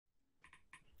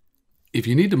If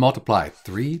you need to multiply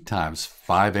 3 times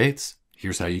 5/8,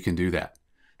 here's how you can do that.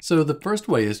 So the first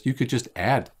way is you could just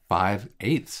add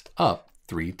 5/8 up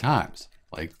 3 times,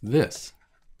 like this.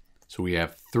 So we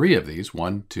have 3 of these,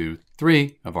 1, 2,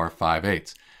 3 of our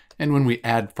 5/8. And when we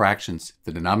add fractions,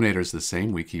 the denominator is the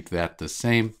same, we keep that the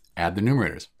same, add the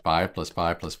numerators. 5 plus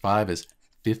 5 plus 5 is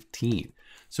 15.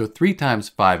 So 3 times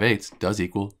 5/8 does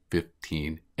equal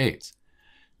 15/8.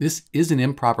 This is an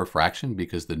improper fraction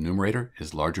because the numerator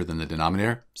is larger than the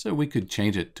denominator, so we could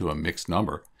change it to a mixed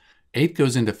number. 8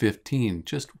 goes into 15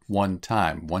 just one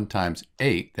time. 1 times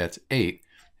 8, that's 8.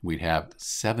 We'd have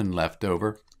 7 left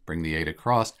over. Bring the 8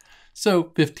 across.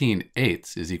 So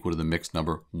 15/8 is equal to the mixed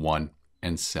number 1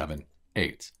 and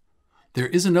 7/8. There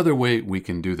is another way we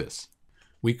can do this.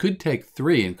 We could take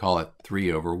 3 and call it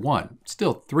 3 over 1.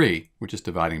 Still 3, we're just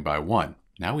dividing by 1.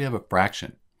 Now we have a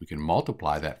fraction. We can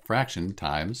multiply that fraction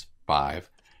times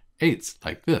 5/8,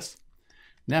 like this.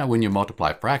 Now when you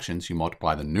multiply fractions, you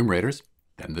multiply the numerators,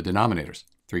 then the denominators.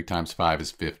 3 times 5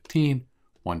 is 15.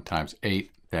 1 times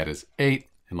 8, that is 8.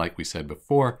 And like we said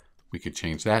before, we could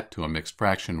change that to a mixed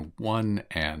fraction, 1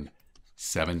 and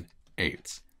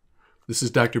 7/8. This is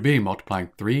Dr. B multiplying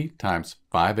 3 times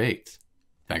 5/8.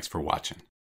 Thanks for watching.